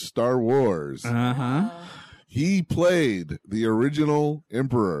and Star Wars. Uh huh. He played the original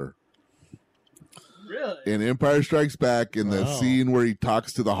Emperor. Really? In Empire Strikes Back, in the scene where he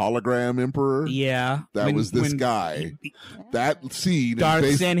talks to the hologram Emperor, Yeah. that was this guy. That scene Darth's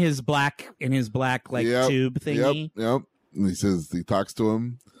is based, in his black like Yep, tube thingy. Yep. And he says he talks to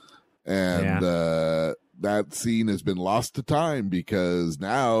him, and that scene has been lost to time because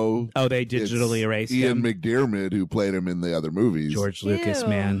now Oh, they digitally it's erased Ian him. McDiarmid, who played him in the other movies. George Lucas, Ew.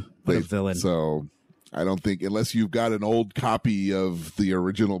 man, what a They- villain. So I don't think, unless you've got an old copy of the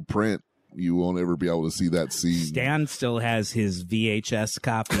original print, you won't ever be able to see that scene. Stan still has his VHS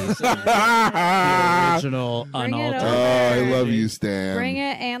copies of the original Bring it unaltered. Oh, over. I love you, Stan. Bring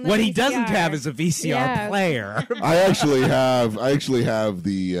it and the What he VCR. doesn't have is a VCR Yeah. player. I actually have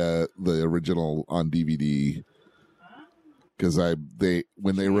the original on DVD because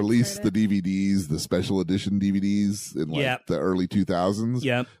when they released the DVDs, the special edition DVDs in like Yep. the early 2000s,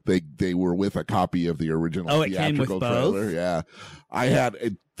 Yep. they were with a copy of the original Oh, it came with theatrical both? trailer. Yeah, I had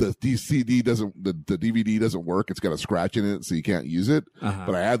it. The DVD doesn't the DVD doesn't work. It's got a scratch in it, so you can't use it. Uh-huh.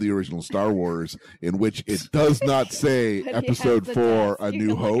 But I had the original Star Wars, in which it does not say But he has Episode the 4: disc. A You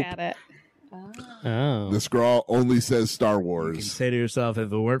New can look Hope. at it. Oh. The scroll only says Star You can Wars. say to yourself,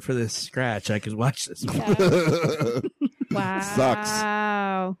 if it weren't for this scratch, I could watch this movie. Wow. Sucks.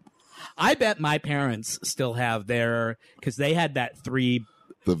 I bet my parents still have their, because they had that 3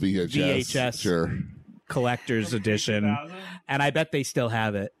 The VHS. Sure. collector's edition, and I bet they still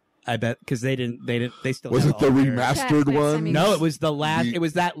have it. I bet because they still Was have it the all theirs. remastered Check, one? send me- No, it was the last. The- It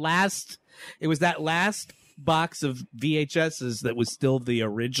was that last box of VHSs that was still the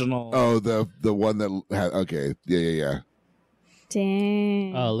original. Oh, the one that had. Okay. Yeah.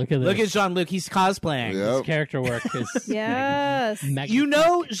 Dang. Oh, look at this. Look at Jean-Luc. He's cosplaying. Yep. His character work is Yes. You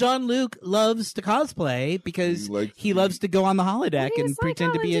know, Jean-Luc loves to cosplay because he loves to go on the holodeck and He's, like,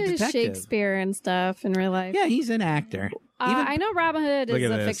 pretend to all be a into detective. Shakespeare and stuff in real life. Yeah, he's an actor. I know Robin Hood Look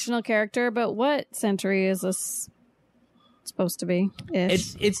is at a this. fictional character, but what century is this supposed to be?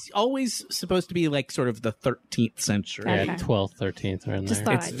 It's always supposed to be like sort of the 13th century. Okay. Yeah, 12th, 13th, or in Just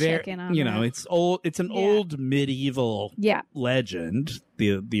there. thought It's I'd very, check in on you know, that. it's old. It's an Yeah. old medieval Yeah. legend.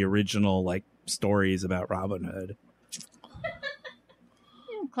 The original like stories about Robin Hood.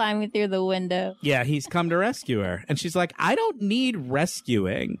 Climbing through the window. Yeah, he's come to rescue her, and she's like, "I don't need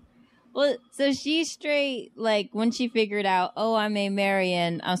rescuing." Well, so she's straight, like, when she figured out, oh, I'm a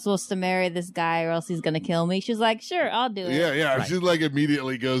Marion, I'm supposed to marry this guy or else he's going to kill me. She's like, sure, I'll do it. Yeah. Right. She like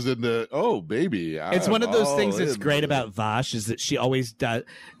immediately goes into, oh, baby. It's one of those things that's in. great about Vosh is that she always does.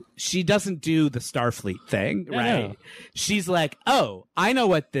 She doesn't do the Starfleet thing, No, right? no. She's like, "Oh, I know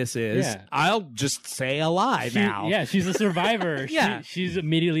what this is. Yeah. I'll just say a lie now." Yeah, she's a survivor. Yeah. She's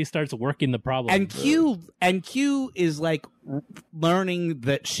immediately starts working the problem. And Q is like learning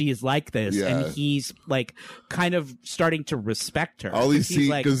that she is like this, Yeah. and he's like kind of starting to respect her. All these He's see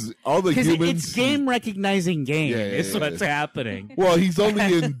like, because all the because humans. it's game recognizing game Yeah, is yeah, what's happening. Well, he's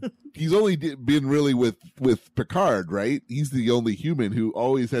only been really with Picard, right? He's the only human who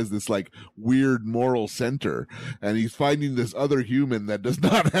always has this like weird moral center, and he's finding this other human that does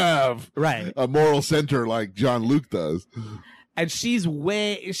not have Right. a moral center like Jean-Luc does. And she's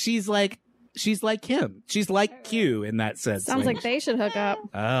like him. She's like Q in that sense. Sounds like they should hook up.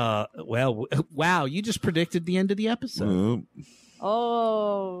 Well, wow, you just predicted the end of the episode.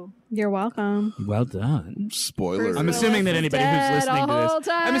 Oh. You're welcome. Well done. Spoiler. I'm Bruce assuming that Willis is anybody who's dead listening the to whole this,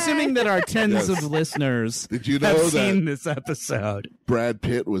 I'm assuming that our tens Yes. of listeners Did you have know seen that this episode. Brad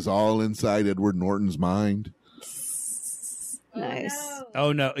Pitt was all inside Edward Norton's mind? Nice.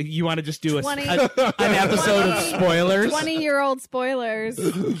 Oh no, you want to just do an 20 episode of spoilers? 20-year-old spoilers.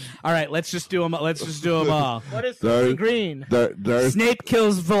 All right, let's just do them. Let's just do them all. What is Darth- green? Darth Snape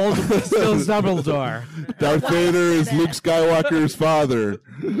kills kills Dumbledore. Vader is Luke Skywalker's father.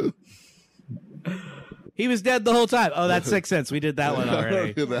 He was dead the whole time. Oh, that's Sixth Sense. We did that one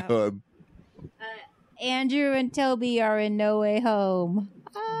already. That one. Andrew and Toby are in No Way Home.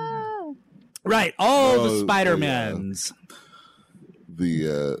 Oh. Right, all Oh, the Spider-Mans.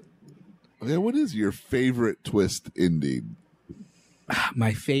 What is your favorite twist ending?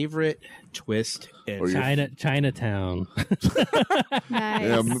 My favorite twist Or is your- Chinatown. Nice.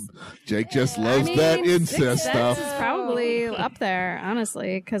 Yeah, Jake just I loves mean, that Sixth incest Sense stuff. is probably up there,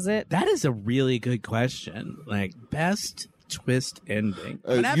 honestly, because it. that is a really good question. Like best twist ending.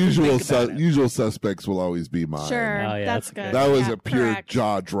 I'm gonna have to Usual think about it. usual suspects will always be mine. Sure, Oh, yeah, that's that's good. That was Yeah, a pure correct.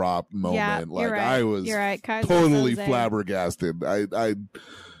 jaw drop moment. Yeah, like you're right. I was You're right. Kaiser totally Soze. flabbergasted.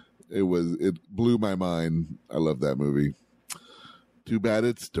 It blew my mind. I love that movie. Too bad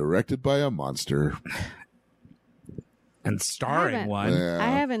it's directed by a monster. And starring haven't- one. Yeah.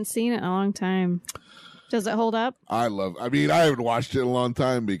 I haven't seen it in a long time. Does it hold up? I haven't watched it in a long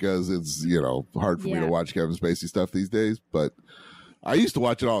time because it's, hard for me to Yeah. watch Kevin Spacey stuff these days, but I used to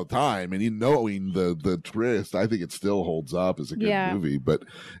watch it all the time, and knowing the twist, I think it still holds up as a good Yeah. movie, but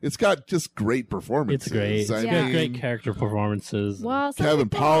it's got just great performances. It's great. It's I Yeah. got great mean, character performances. Well, some Kevin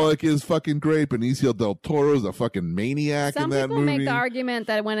people- Pollak is fucking great. Benicio del Toro is a fucking maniac Some in that people movie. make the argument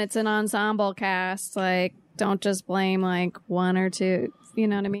that when it's an ensemble cast, like, don't just blame like one or two. You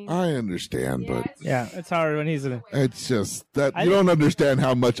know what I mean? I understand, but Yeah, it's hard when he's in it. it's just that I you don't understand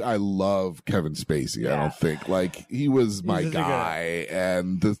how much I love Kevin Spacey. I Yeah. don't think like he was my just a guy,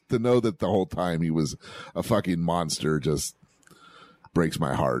 and to know that the whole time he was a fucking monster just breaks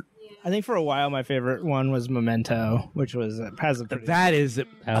my heart. I think for a while my favorite one was Memento, which has a pretty. That is That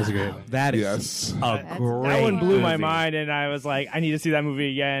was a great one. that is Yes, a great That one blew my movie. mind, and I was like, I need to see that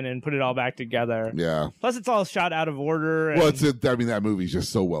movie again and put it all back together. yeah. Plus, it's all shot out of order. And Well, that movie's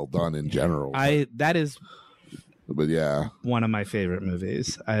just so well done in general. That is but yeah, one of my favorite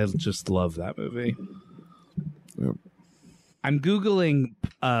movies. I just love that movie. Yep. I'm googling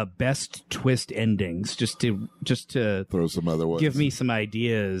best twist endings just to throw some other ones. give me some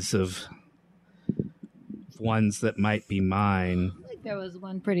ideas of ones that might be mine. I think there was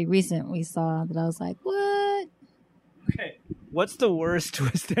one pretty recent we saw that I was like, what? Okay, what's the worst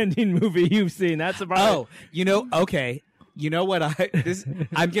twist ending movie you've seen? That's about Oh, okay. You know what I'm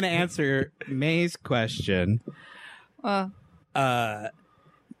going to answer May's question. Well, That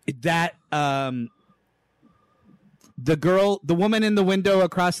the woman in the window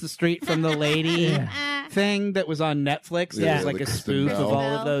across the street from the lady thing that was on Netflix. It Yeah, was like the a Kristen spoof Bell. of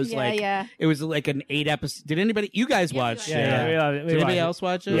all of those. Yeah, like yeah. it was like an 8 episode. Did anybody? You guys watch? Yeah, we love it. We Did anybody watch it. else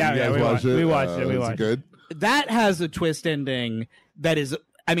watch it? Yeah, You guys we watched watched it. we watched it. We Is watched it. good. That has a twist ending that is.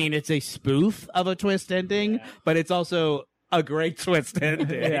 I mean, it's a spoof of a twist ending, but it's also a great twist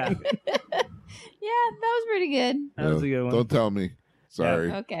ending. Yeah. Yeah, that was pretty good. That was a good one. Don't tell me.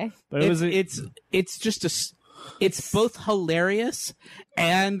 Sorry. Okay. But it was it's just it's both hilarious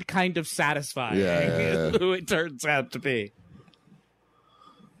and kind of satisfying. Yeah. Who it turns out to be.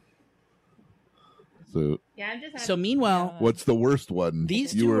 So Yeah, I'm just So meanwhile, what's the worst one?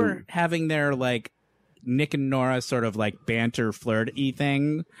 these You two were having their like Nick and Nora sort of like banter flirt-y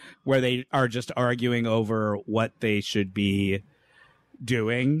thing where they are just arguing over what they should be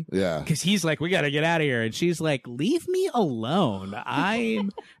doing. Yeah. Because he's like, we got to get out of here. And she's like, leave me alone. I'm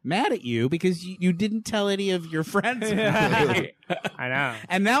mad at you because you didn't tell any of your friends. about me." I know.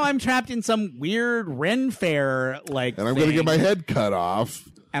 And now I'm trapped in some weird Ren Fair like And I'm going to get thing, my head cut off.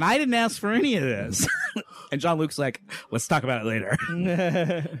 and I didn't ask for any of this. And Jean-Luc's like, let's talk about it later.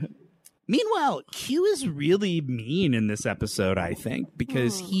 Meanwhile, Q is really mean in this episode, I think,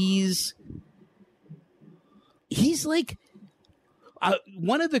 because he's like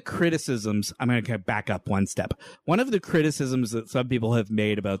one of the criticisms. I'm going to back up one step. One of the criticisms that some people have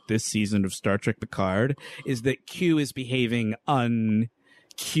made about this season of Star Trek Picard is that Q is behaving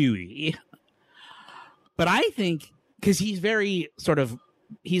un-Q-y. But I think because he's very sort of.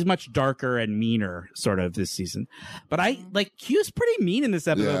 He's much darker and meaner sort of this season. But I like Q's pretty mean in this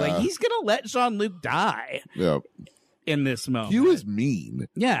episode. Yeah. Like he's going to let Jean-Luc die Yeah. in this moment. Q is mean.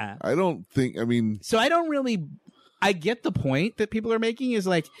 Yeah. I don't think, I mean, So I get the point that people are making is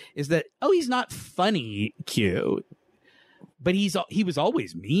that, oh, he's not funny, Q. But he was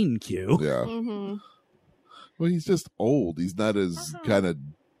always mean, Q. yeah. Mm-hmm. Well, he's just old. He's not as kind of.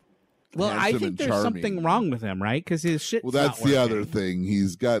 Well, I handsome think and there's charming. something wrong with him, right? Because his shit's Well, that's not the working. other thing.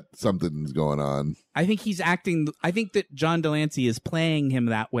 He's got something going on. I think he's acting. I think that John Delancey is playing him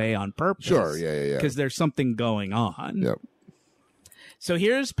that way on purpose. Sure. Yeah. Because there's something going on. Yep. So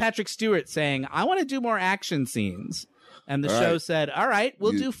here's Patrick Stewart saying, I want to do more action scenes. And the All show right. said, all right,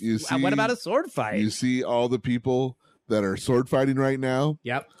 we'll You do. see- What about a sword fight? You see all the people that are sword fighting right now.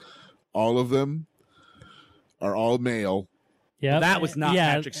 Yep. All of them are all male. Yeah, That was not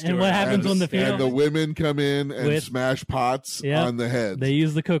Patrick Stewart. And what happens and, on the and field? the women come in and With- smash pots Yep. on the heads. They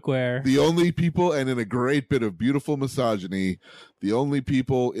use the cookware. The only people, and in a great bit of beautiful misogyny, the only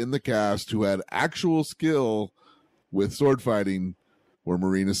people in the cast who had actual skill with sword fighting were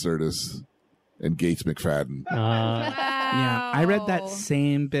Marina Sirtis and Gates McFadden. Yeah, I read that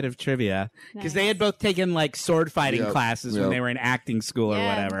same bit of trivia because they had both taken like sword fighting Yep. classes when Yep. they were in acting school or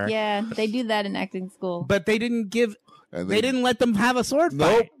whatever. Yeah, they do that in acting school. But they didn't give. And They didn't let them have a sword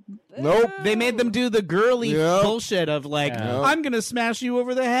Nope. fight. Nope. They made them do the girly Yep. bullshit of like, Yeah. I'm gonna smash you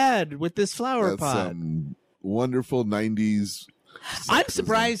over the head with this flower That's pot. some wonderful 90s. I'm sexism.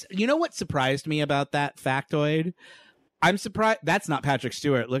 surprised. You know what surprised me about that factoid? I'm surprised. That's not Patrick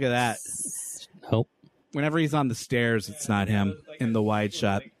Stewart. Look at that. Nope. Whenever he's on the stairs, it's not him in the wide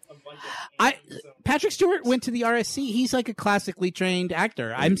shot. Patrick Stewart went to the RSC. He's like a classically trained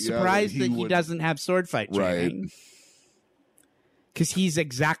actor. I'm Yeah, surprised he that he would- doesn't have sword fight training. Right. Because he's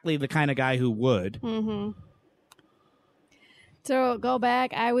exactly the kind of guy who would. Mm-hmm. To go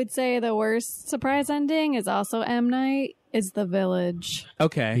back, I would say the worst surprise ending is also M. Night, is The Village.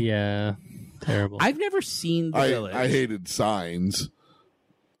 Okay. Yeah. Terrible. I've never seen The Village. I hated Signs.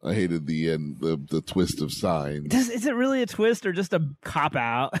 I hated the end, the twist of Signs. Is it really a twist or just a cop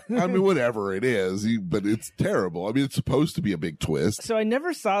out? I mean, whatever it is, but it's terrible. I mean, it's supposed to be a big twist. So I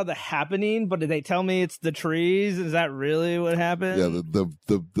never saw The Happening, but did they tell me it's the trees? Is that really what happened? Yeah,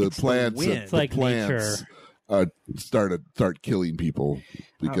 the plants, wind. the It's like plants start killing people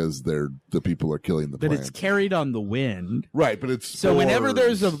because the people are killing the but plants. it's carried on the wind. Right, but it's So whenever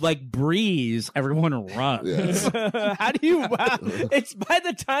spores. there's a like breeze, everyone runs. Yeah. How do you? Wow, it's by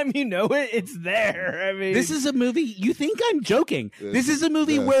the time you know it, it's there. I mean, This is a movie. You think I'm joking? This is a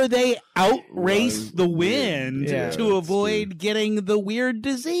movie Yeah. where they outrace Right. the wind Yeah. to avoid getting the weird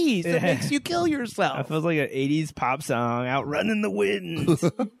disease that Yeah. makes you kill That yourself. feels like an '80s pop song, "Outrunning the Wind."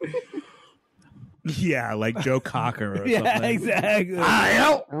 Yeah, like Joe Cocker or yeah, something. exactly. I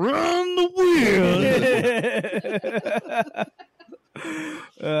outrun the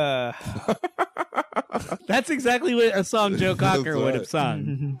wind. That's exactly what a song Joe Cocker That's would right. have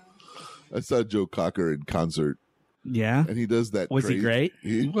sung. I saw Joe Cocker in concert, Yeah, and he does that. Was he great?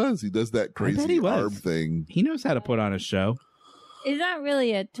 He was. He does that bet he crazy was. arm thing. he knows how to put on a show. It's not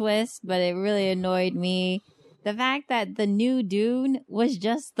really a twist, but it really annoyed me. The fact that the new Dune was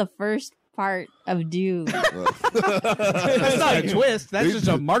just the first part of Dune. That's not a twist. That's They- just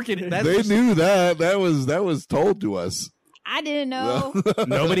a marketing. That's They just- knew that. That was told to us. I didn't know.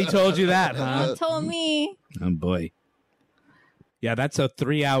 Nobody told you that, No huh? one told me. Oh boy. Yeah, that's a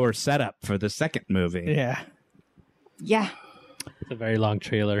 3-hour setup for the second movie. Yeah. Yeah. It's a very long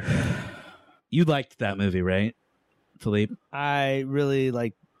trailer. You liked that movie, right, Philippe? I really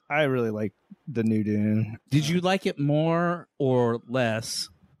like the new Dune. Did you like it more or less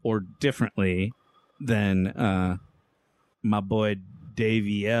or differently than my boy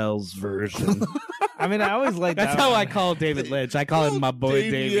Davey L's version? I mean, I always like That's that how one. I call David Lynch. I call him my boy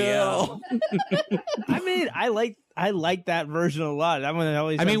Davey L. I mean, I like that version a lot. That one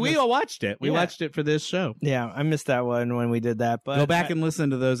always. I mean, we all watched it. We Yeah. watched it for this show. Yeah, I missed that one when we did that. But Go back and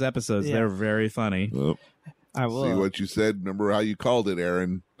listen to those episodes. Yeah. They're very funny. Well, I will. see what you said. Remember how you called it,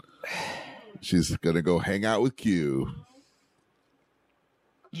 Aaron? She's gonna go hang out with Q.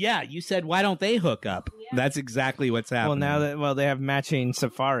 Yeah, you said, why don't they hook up? That's exactly what's well, happening. now that they have matching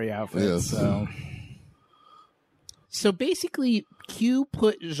safari outfits. Yes. So basically, Q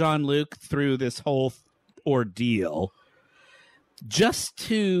put Jean-Luc through this whole ordeal just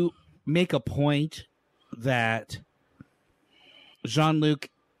to make a point that Jean-Luc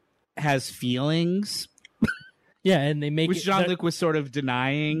has feelings, Yeah, and they make which Jean-Luc was sort of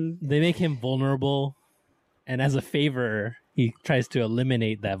denying. they make him vulnerable, and as a favor, he tries to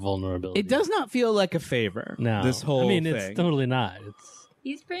eliminate that vulnerability. It does not feel like a favor. No, This whole I mean, thing. it's totally not. It's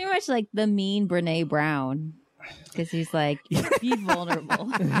He's pretty much like the mean Brene Brown because he's like, be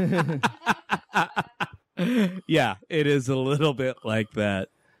vulnerable. Yeah, it is a little bit like that.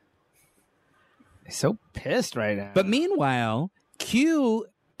 He's so pissed right now. But meanwhile, Q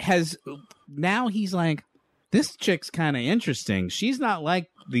has now he's like, this chick's kind of interesting. She's not like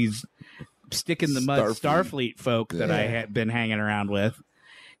these stick in the mud Starfleet folk that I had been hanging around with.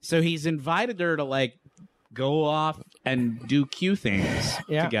 So he's invited her to like go off and do Q things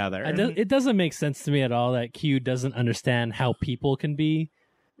together. it doesn't make sense to me at all that Q doesn't understand how people can be,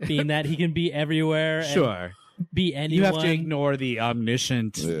 being that he can be everywhere. And Sure. be anyone. You have to ignore the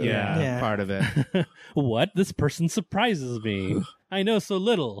omniscient Yeah. part of it. What? This person surprises me. I know so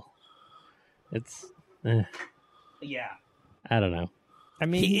little. It's, Yeah. I don't know. I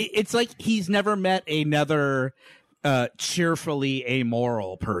mean, It's like he's never met another cheerfully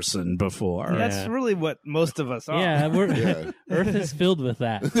amoral person before. that's Yeah. really what most of us are. Yeah, Yeah. Earth is filled with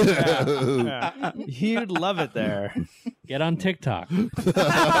that. Yeah. You'd love it there. Get on TikTok.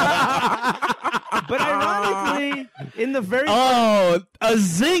 But ironically, in the very Oh, a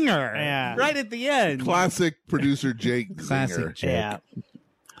zinger! Yeah. Right at the end. Classic producer Jake Classic Zinger. Jake. yeah.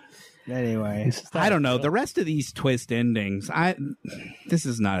 Anyway, I don't know. The rest of these twist endings, this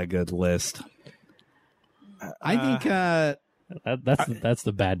is not a good list. I think That's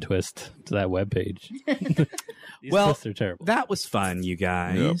the bad twist to that webpage. These Well, twists are terrible. that was fun, you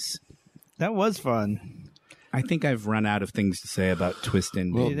guys. that was fun. I think I've run out of things to say about twist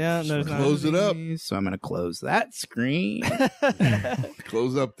endings. Well, Yeah, there's not- close it up. So I'm going to close that screen.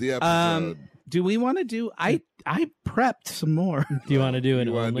 Close up the episode. Do we want to do? I prepped some more, Do you want to do an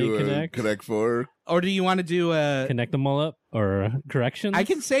you want to only do connect? a Connect 4? or do you want to do a? Connect them all up or corrections? I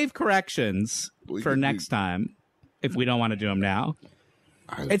can save corrections We for can do- next time if we don't want to do them now.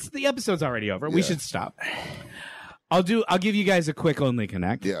 It's the episode's already over. We Yeah. should stop. I'll give you guys a quick only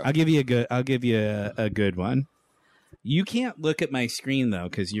connect. Yeah. I'll give you a good one. You can't look at my screen though,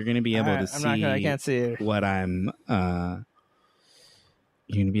 because you're going to be able to see. I can't see it. What I'm.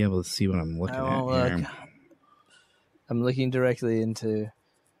 You're going to be able to see what I'm looking I at won't here. look. I'm looking directly into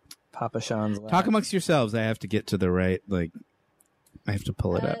Papa Sean's lap. Talk amongst yourselves. I have to get to the right. Like, I have to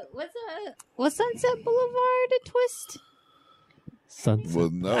pull it up. Was Sunset Boulevard a twist? Sunset. Well,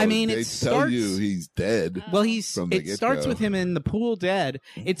 no. I mean, they it tell you starts- he's dead. Well, From the it starts get-go. with him in the pool dead.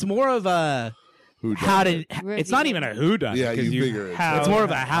 It's more of a Who how done did it's not even a who done. Yeah, you figure it's it's more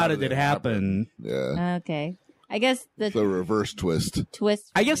of a how did it happen. Yeah. Okay. I guess the The reverse twist.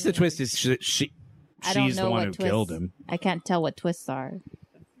 twist. I guess the twist is I don't she's know the one what who twists. killed him. I can't tell what twists are.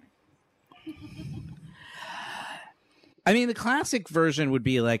 I mean, the classic version would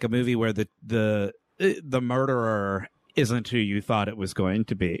be like a movie where the murderer isn't who you thought it was going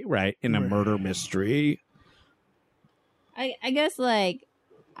to be, right? In a murder mystery. I guess like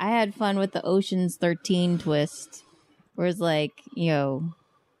I had fun with the Ocean's 13 twist, where it's like, you know,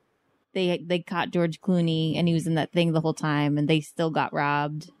 they caught George Clooney and he was in that thing the whole time and they still got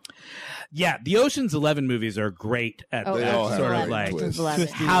robbed. Yeah, the Ocean's 11 movies are great at Oh, They that all have sort of great like twists. 11.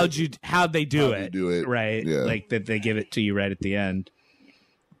 how'd they do How'd it? you do it? Right? Yeah. Like that they give it to you right at the end.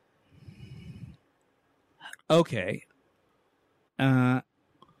 Okay. Let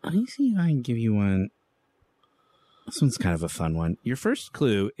me see if I can give you one. This one's kind of a fun one. Your first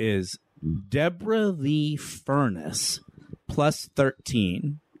clue is Deborah Lee Furness plus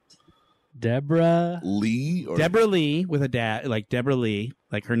 13. Deborah. Lee or Deborah Lee with a dad, like Deborah Lee,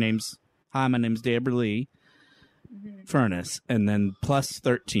 like her name's, hi, my name's Deborah Lee Furness, and then plus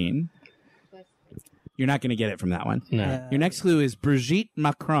 13. You're not going to get it from that one. No. Your next clue is Brigitte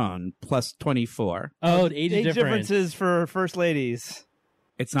Macron plus 24. Oh, age difference. differences for first ladies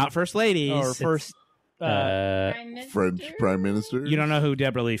It's not first ladies. or first. French Prime Minister. You don't know who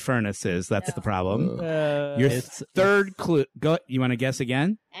Deborah Lee Furness is. That's the problem. Your It's- third clue. Go. You want to guess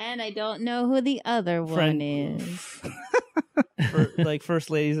again? And I don't know who the other one is. like first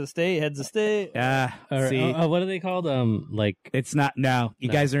ladies of state, heads of state. Yeah. Or, See, what are they called? Like it's not. No, you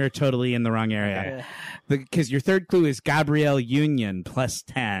No. guys are totally in the wrong area. Because your third clue is Gabrielle Union plus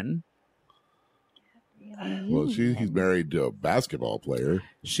 10. Well, he's married to a basketball player.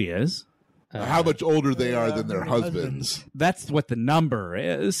 She is. How much older they are than their husbands? That's what the number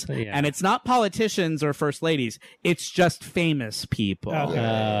is. Yeah. And it's not politicians or first ladies. It's just famous people.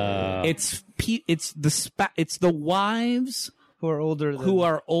 Okay. It's the wives Who are older than who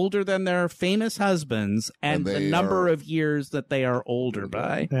are older than their famous husbands and And the they number are- of years that they are older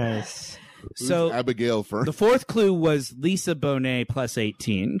by. nice. Who's So Abigail Fern, the fourth clue was Lisa Bonet plus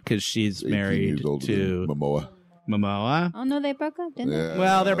 18 because she's 18 married years older to than Momoa. Momoa. Oh no, they broke up, didn't they? Yeah,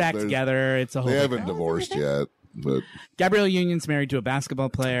 Well, they're back there's- together. It's a whole They thing. haven't divorced yet, but Gabrielle Union's married to a basketball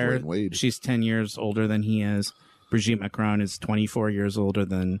player. Dwayne Wade. She's 10 years older than he is. Brigitte Macron is 24 years older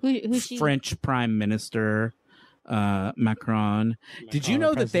than Who's she? French Prime Minister Macron. Did you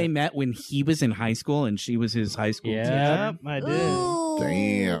know that they met when he was in high school and she was his high school teacher? Yeah. Yep, I did. Ooh.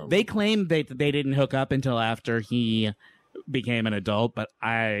 damn. They claim they didn't hook up until after he became an adult, but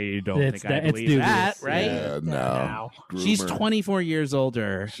I don't It's think I it's believe dubious. that, right? Yeah, no. She's Groomer. 24 years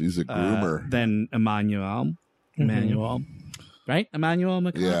older She's a groomer. than Emmanuel. Right? Emmanuel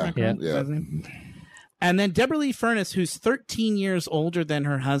Macron? Yeah, Macron? yeah. That's his name? And then Deborah Lee Furness, who's 13 years older than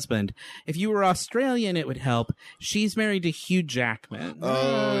her husband. If you were Australian, it would help. She's married to Hugh Jackman.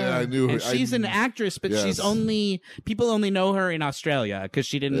 Oh, yeah, I knew her. And she's an actress, but Yes. she's people only know her in Australia because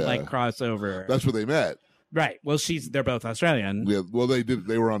she didn't Yeah. cross over. That's where they met. Right. Well, they're both Australian. Yeah, well, they did.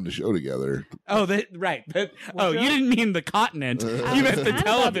 They were on the show together. Oh, right. But, you didn't mean the continent. You meant the Kind of a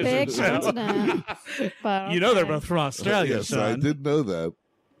television big show. continent. But You know they're okay. both from Australia, Yes, Sean. I did know that.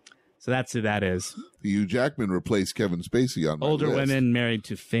 So that's who that is. Hugh Jackman replaced Kevin Spacey on my Older list. women married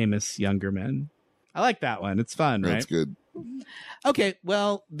to famous younger men. I like that one. It's fun, right? That's good. Okay,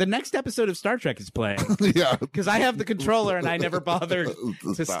 well, the next episode of Star Trek is playing Yeah. because I have the controller and I never bothered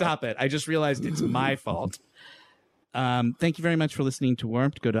to stop it. I just realized it's my fault. Thank you very much for listening to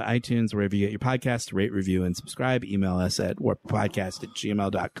Warped. Go to iTunes, wherever you get your podcast, to rate, review, and subscribe. Email us at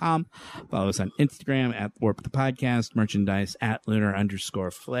warpedpodcast@gmail.com. Follow us on Instagram at Warped the Podcast, merchandise at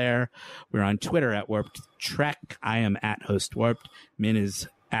lunar_flare. We're on Twitter at Warped Trek. I am at Host Warped. Min is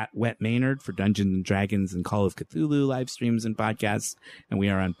at Wet Maynard for Dungeons and Dragons and Call of Cthulhu live streams and podcasts. And we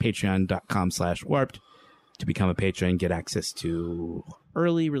are on patreon.com/warped. To become a patron, get access to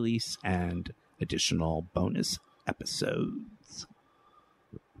early release and additional bonus episodes.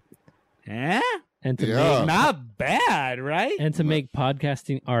 Eh? And to Yeah. make Not bad, right? make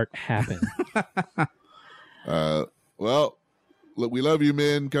podcasting art happen. Well, look, we love you,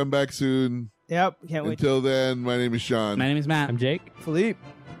 men. Come back soon. Yep, can't wait. Until then, my name is Sean. My name is Matt. I'm Jake. Philippe.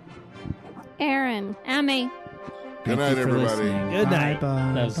 Aaron. Amy. Good night, Thank you for everybody. listening. Good night.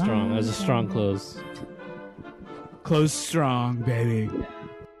 Bye-bye. That was strong. That was a strong close. Close strong, baby.